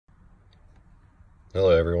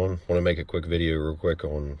Hello everyone, want to make a quick video real quick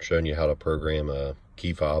on showing you how to program a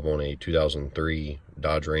key fob on a 2003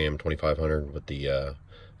 Dodge Ram 2500 with the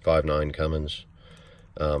 5.9 Cummins.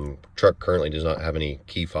 Truck currently does not have any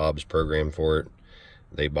key fobs programmed for it.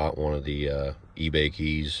 They bought one of the eBay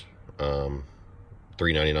keys,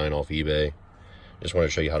 $3.99 off eBay. Just want to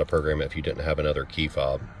show you how to program it if you didn't have another key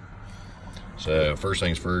fob. So first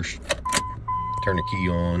things first, turn the key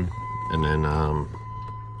on and then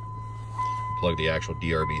plug the actual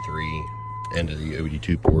DRB3 into the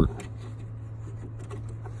OD2 port.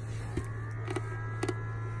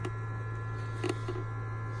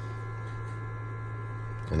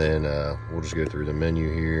 And then we'll just go through the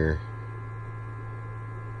menu here.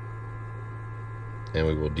 And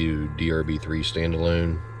we will do DRB3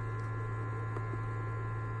 standalone.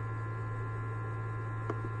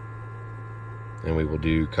 And we will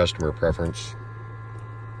do customer preference.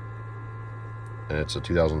 And it's a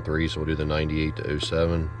 2003, so we'll do the 98 to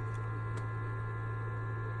 07.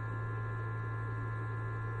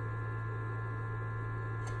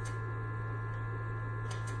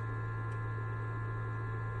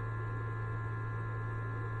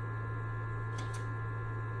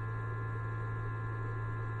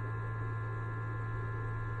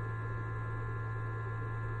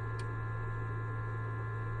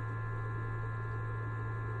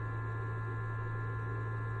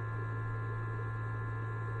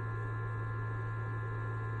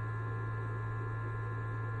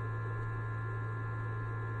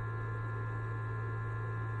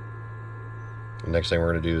 The next thing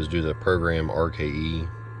we're going to do is do the program RKE,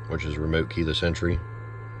 which is remote keyless entry.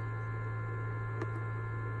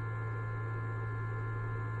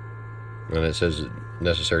 And it says it's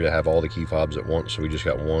necessary to have all the key fobs at once, so we just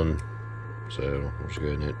got one. So we'll just go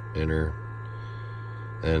ahead and hit enter.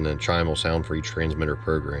 And then chime will sound for each transmitter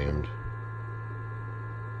programmed.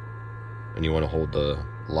 And you want to hold the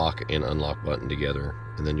lock and unlock button together,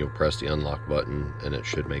 and then you'll press the unlock button and it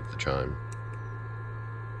should make the chime.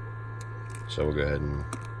 So we'll go ahead and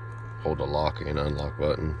hold the lock and unlock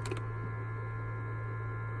button.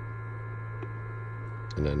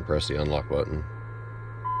 And then press the unlock button.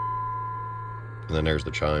 And then there's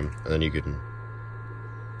the chime. And then you can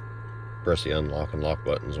press the unlock and lock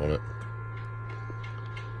buttons on it.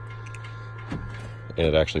 And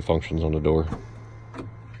it actually functions on the door.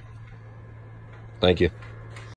 Thank you.